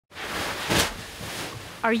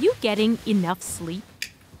Are you getting enough sleep?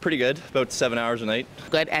 Pretty good, about 7 hours a night.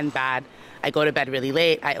 Good and bad. I go to bed really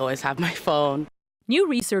late. I always have my phone. New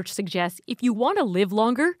research suggests if you want to live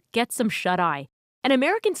longer, get some shut-eye. An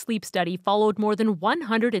American sleep study followed more than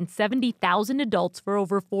 170,000 adults for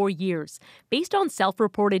over 4 years. Based on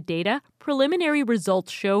self-reported data, preliminary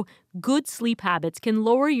results show good sleep habits can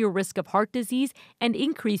lower your risk of heart disease and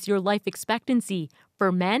increase your life expectancy.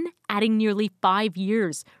 For men, adding nearly 5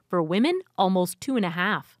 years. For women, almost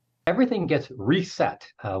 2.5. Everything gets reset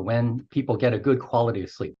when people get a good quality of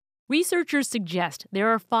sleep. Researchers suggest there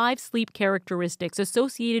are 5 sleep characteristics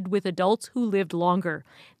associated with adults who lived longer.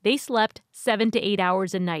 They slept 7 to 8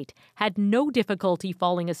 hours a night, had no difficulty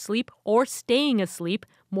falling asleep or staying asleep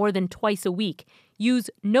more than twice a week, use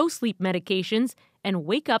no sleep medications, and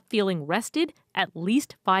wake up feeling rested at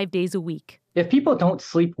least 5 days a week. If people don't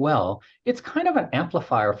sleep well, it's kind of an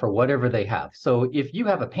amplifier for whatever they have. So if you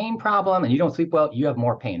have a pain problem and you don't sleep well, you have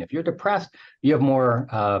more pain. If you're depressed, you have more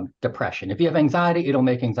depression. If you have anxiety, it'll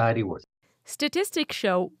make anxiety worse. Statistics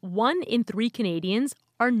show 1 in 3 Canadians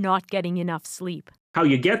are not getting enough sleep. How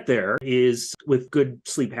you get there is with good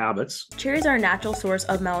sleep habits. Cherries are a natural source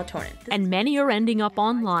of melatonin. And many are ending up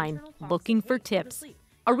online looking for tips.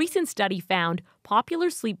 A recent study found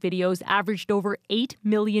popular sleep videos averaged over 8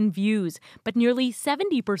 million views, but nearly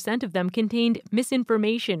 70% of them contained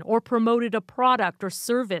misinformation or promoted a product or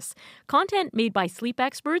service. Content made by sleep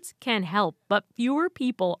experts can help, but fewer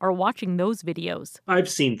people are watching those videos. I've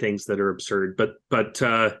seen things that are absurd, but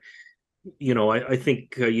I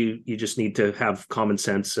think you just need to have common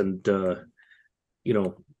sense and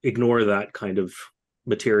ignore that kind of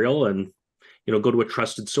material and go to a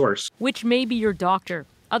trusted source. Which may be your doctor.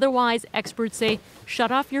 Otherwise, experts say shut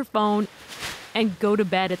off your phone and go to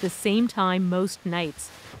bed at the same time most nights.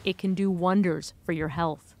 It can do wonders for your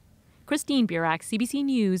health. Christine Burak, CBC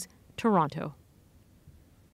News, Toronto.